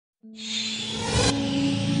Climate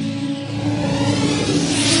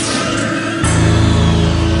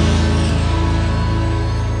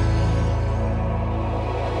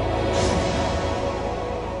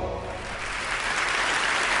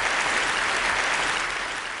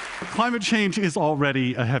change is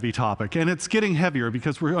already a heavy topic, and it's getting heavier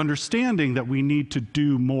because we're understanding that we need to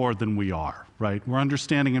do more than we are, right? We're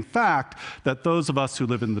understanding, in fact, that those of us who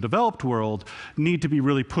live in the developed world need to be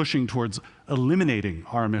really pushing towards eliminating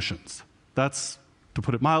our emissions. That's, to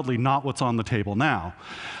put it mildly, not what's on the table now.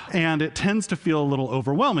 And it tends to feel a little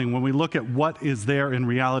overwhelming when we look at what is there in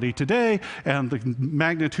reality today and the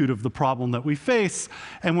magnitude of the problem that we face.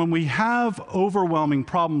 And when we have overwhelming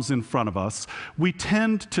problems in front of us, we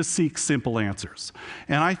tend to seek simple answers.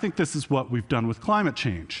 And I think this is what we've done with climate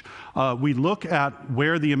change. We look at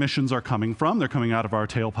where the emissions are coming from. They're coming out of our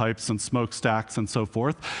tailpipes and smokestacks and so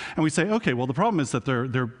forth. And we say, okay, well, the problem is that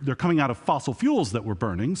they're coming out of fossil fuels that we're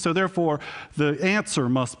burning. So therefore, the answer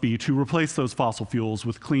must be to replace those fossil fuels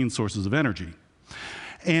with clean sources of energy.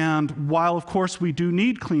 And while, of course, we do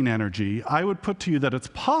need clean energy, I would put to you that it's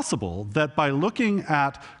possible that by looking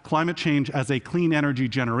at climate change as a clean energy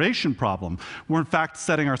generation problem, we're in fact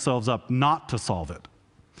setting ourselves up not to solve it.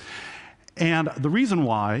 And the reason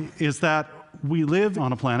why is that we live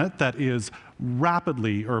on a planet that is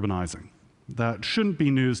rapidly urbanizing. That shouldn't be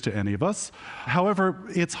news to any of us. However,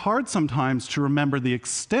 it's hard sometimes to remember the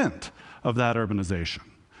extent of that urbanization.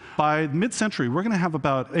 By mid-century, we're going to have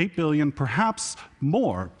about 8 billion, perhaps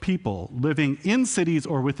more, people living in cities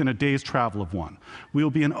or within a day's travel of one. We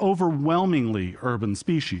will be an overwhelmingly urban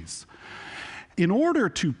species. In order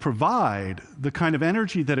to provide the kind of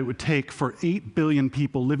energy that it would take for 8 billion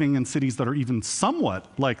people living in cities that are even somewhat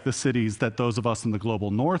like the cities that those of us in the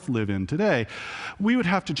global north live in today, we would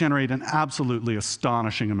have to generate an absolutely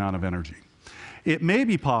astonishing amount of energy. It may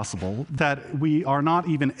be possible that we are not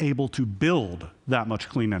even able to build that much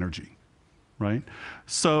clean energy, right?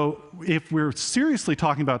 So if we're seriously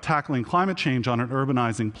talking about tackling climate change on an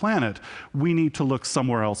urbanizing planet, we need to look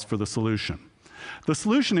somewhere else for the solution. The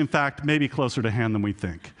solution, in fact, may be closer to hand than we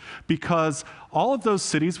think, because all of those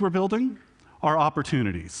cities we're building are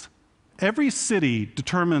opportunities. Every city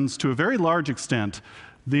determines, to a very large extent,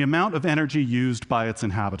 the amount of energy used by its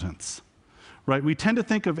inhabitants. Right? We tend to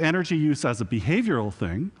think of energy use as a behavioral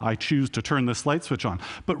thing. I choose to turn this light switch on.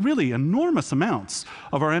 But really, enormous amounts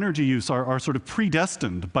of our energy use are sort of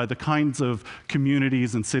predestined by the kinds of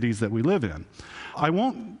communities and cities that we live in. I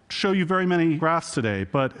won't show you very many graphs today,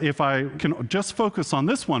 but if I can just focus on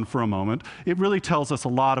this one for a moment, it really tells us a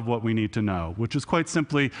lot of what we need to know, which is quite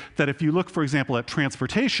simply that if you look, for example, at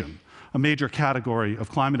transportation, a major category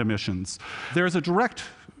of climate emissions, there's a direct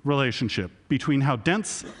relationship between how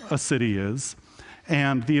dense a city is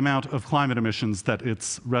and the amount of climate emissions that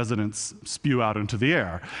its residents spew out into the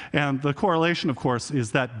air. And the correlation, of course,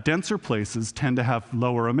 is that denser places tend to have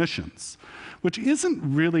lower emissions, which isn't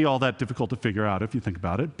really all that difficult to figure out if you think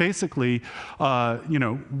about it. Basically,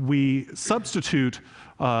 we substitute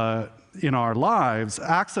in our lives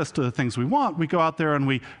access to the things we want. We go out there and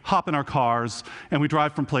we hop in our cars and we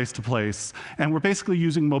drive from place to place, and we're basically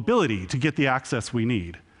using mobility to get the access we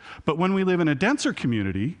need. But when we live in a denser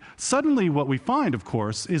community, suddenly what we find, of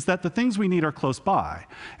course, is that the things we need are close by.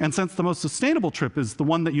 And since the most sustainable trip is the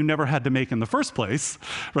one that you never had to make in the first place,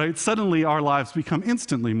 right, suddenly our lives become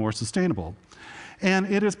instantly more sustainable.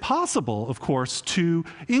 And it is possible, of course, to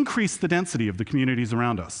increase the density of the communities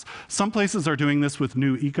around us. Some places are doing this with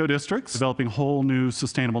new eco-districts, developing whole new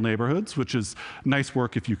sustainable neighborhoods, which is nice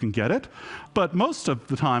work if you can get it. But most of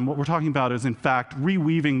the time, what we're talking about is, in fact,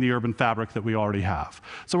 reweaving the urban fabric that we already have.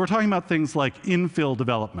 So we're talking about things like infill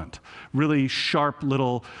development, really sharp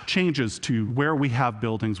little changes to where we have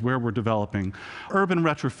buildings, where we're developing, urban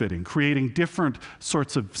retrofitting, creating different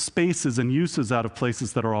sorts of spaces and uses out of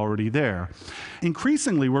places that are already there.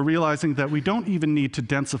 Increasingly, we're realizing that we don't even need to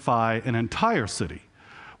densify an entire city.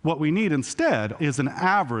 What we need instead is an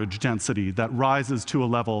average density that rises to a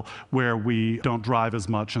level where we don't drive as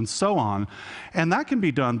much and so on. And that can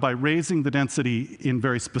be done by raising the density in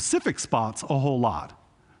very specific spots a whole lot.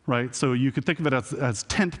 Right? So you could think of it as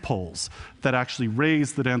tent poles that actually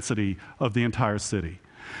raise the density of the entire city.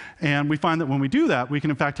 And we find that when we do that, we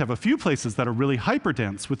can in fact have a few places that are really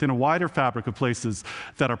hyperdense within a wider fabric of places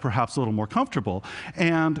that are perhaps a little more comfortable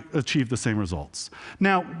and achieve the same results.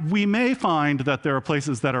 Now, we may find that there are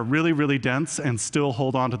places that are really, really dense and still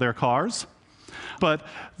hold on to their cars. But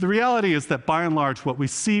the reality is that by and large, what we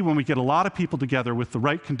see when we get a lot of people together with the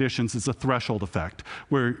right conditions is a threshold effect,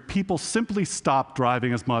 where people simply stop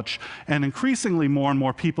driving as much, and increasingly more and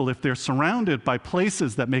more people, if they're surrounded by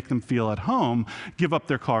places that make them feel at home, give up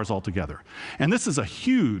their cars altogether. And this is a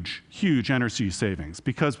huge, huge energy savings,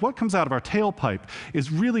 because what comes out of our tailpipe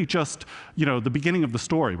is really just, the beginning of the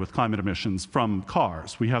story with climate emissions from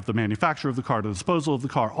cars. We have the manufacture of the car, the disposal of the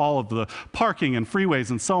car, all of the parking and freeways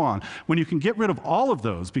and so on. When you can get rid of all of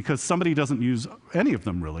those because somebody doesn't use any of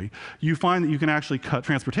them really, you find that you can actually cut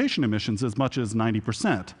transportation emissions as much as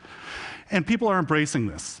 90%. And people are embracing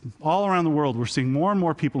this. All around the world, we're seeing more and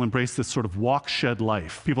more people embrace this sort of walk shed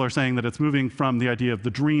life. People are saying that it's moving from the idea of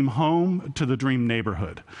the dream home to the dream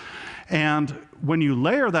neighborhood. And when you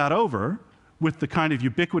layer that over with the kind of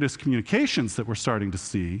ubiquitous communications that we're starting to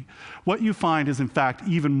see, what you find is, in fact,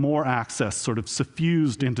 even more access sort of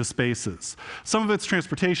suffused into spaces. Some of it's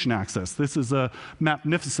transportation access. This is a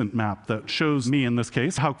magnificent map that shows me, in this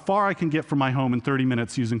case, how far I can get from my home in 30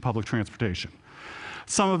 minutes using public transportation.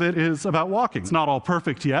 Some of it is about walking. It's not all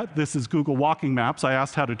perfect yet. This is Google Walking Maps. I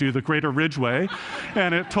asked how to do the Greater Ridgeway,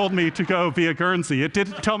 and it told me to go via Guernsey. It did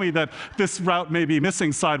tell me that this route may be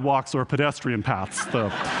missing sidewalks or pedestrian paths,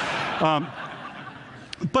 though.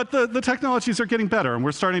 But the technologies are getting better, and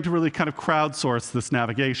we're starting to really kind of crowdsource this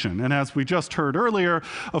navigation. And as we just heard earlier,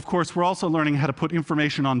 of course, we're also learning how to put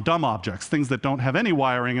information on dumb objects, things that don't have any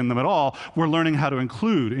wiring in them at all. We're learning how to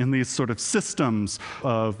include in these sort of systems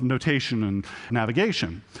of notation and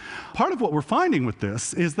navigation. Part of what we're finding with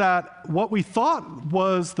this is that what we thought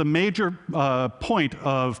was the major point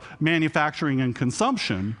of manufacturing and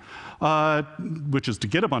consumption, which is to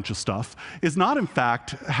get a bunch of stuff, is not, in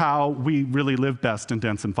fact, how we really live best in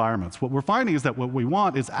dense environments. What we're finding is that what we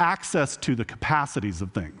want is access to the capacities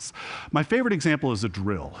of things. My favorite example is a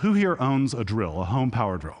drill. Who here owns a drill, a home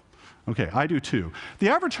power drill? Okay, I do too. The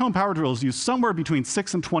average home power drill is used somewhere between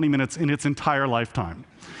 6 and 20 minutes in its entire lifetime,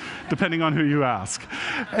 depending on who you ask.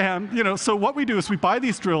 And so what we do is we buy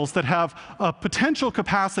these drills that have a potential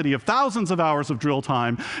capacity of thousands of hours of drill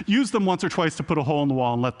time, use them once or twice to put a hole in the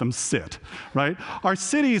wall and let them sit, right? Our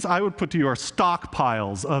cities, I would put to you, are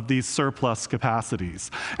stockpiles of these surplus capacities.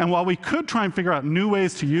 And while we could try and figure out new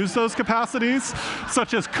ways to use those capacities,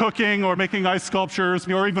 such as cooking or making ice sculptures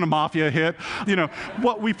or even a mafia hit,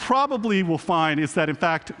 what we probably will find is that, in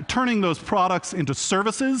fact, turning those products into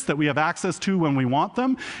services that we have access to when we want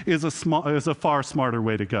them is a far smarter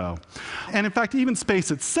way to go. And in fact, even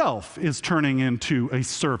space itself is turning into a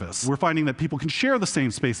service. We're finding that people can share the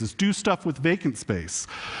same spaces, do stuff with vacant space.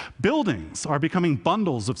 Buildings are becoming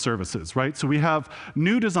bundles of services, right? So we have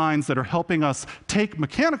new designs that are helping us take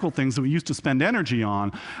mechanical things that we used to spend energy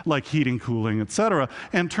on, like heating, cooling, et cetera,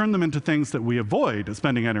 and turn them into things that we avoid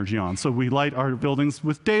spending energy on. So we light our buildings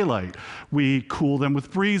with daylight. We cool them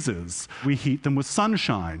with breezes. We heat them with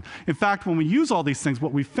sunshine. In fact, when we use all these things,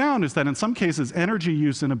 what we found is that in some cases, energy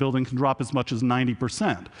use in a building can drop as much as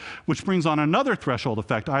 90%, which brings on another threshold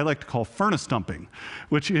effect I like to call furnace dumping,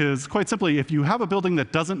 which is quite simply, if you have a building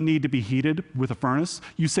that doesn't need to be heated with a furnace,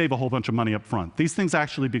 you save a whole bunch of money up front. These things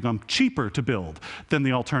actually become cheaper to build than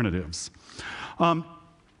the alternatives.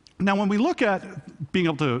 Now, when we look at being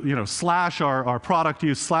able to, slash our product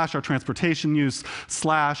use, slash our transportation use,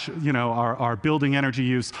 slash, our building energy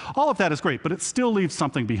use, all of that is great, but it still leaves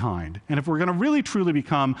something behind. And if we're going to really, truly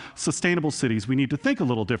become sustainable cities, we need to think a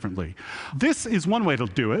little differently. This is one way to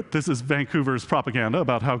do it. This is Vancouver's propaganda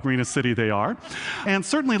about how green a city they are. And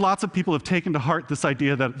certainly lots of people have taken to heart this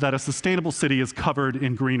idea that a sustainable city is covered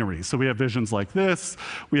in greenery. So we have visions like this,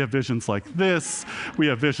 we have visions like this, we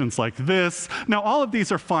have visions like this. Now, all of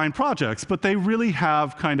these are fine projects, but they really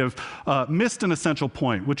have kind of missed an essential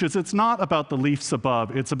point, which is it's not about the leaves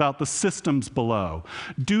above, it's about the systems below.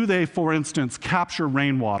 Do they, for instance, capture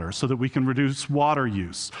rainwater so that we can reduce water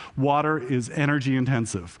use? Water is energy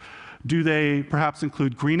intensive. Do they perhaps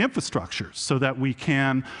include green infrastructures so that we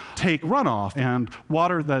can take runoff and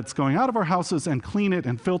water that's going out of our houses and clean it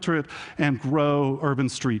and filter it and grow urban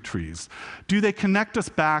street trees? Do they connect us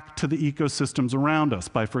back to the ecosystems around us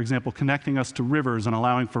by, for example, connecting us to rivers and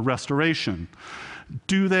allowing for restoration?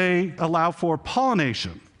 Do they allow for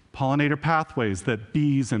pollination? Pollinator pathways that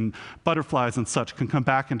bees and butterflies and such can come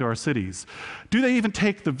back into our cities? Do they even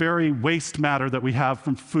take the very waste matter that we have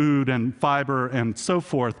from food and fiber and so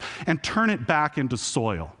forth and turn it back into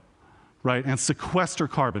soil, right? And sequester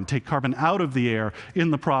carbon, take carbon out of the air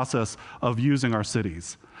in the process of using our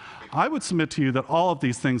cities? I would submit to you that all of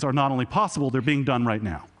these things are not only possible, they're being done right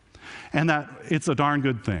now. And that it's a darn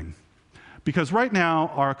good thing. Because right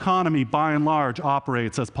now, our economy, by and large,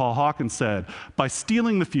 operates, as Paul Hawkins said, by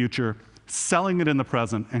stealing the future, selling it in the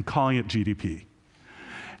present, and calling it GDP.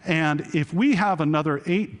 And if we have another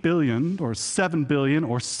 8 billion or 7 billion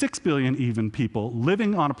or 6 billion even people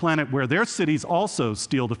living on a planet where their cities also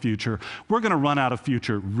steal the future, we're going to run out of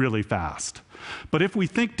future really fast. But if we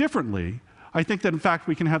think differently, I think that in fact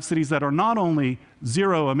we can have cities that are not only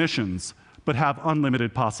zero emissions, but have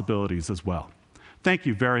unlimited possibilities as well. Thank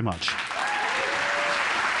you very much.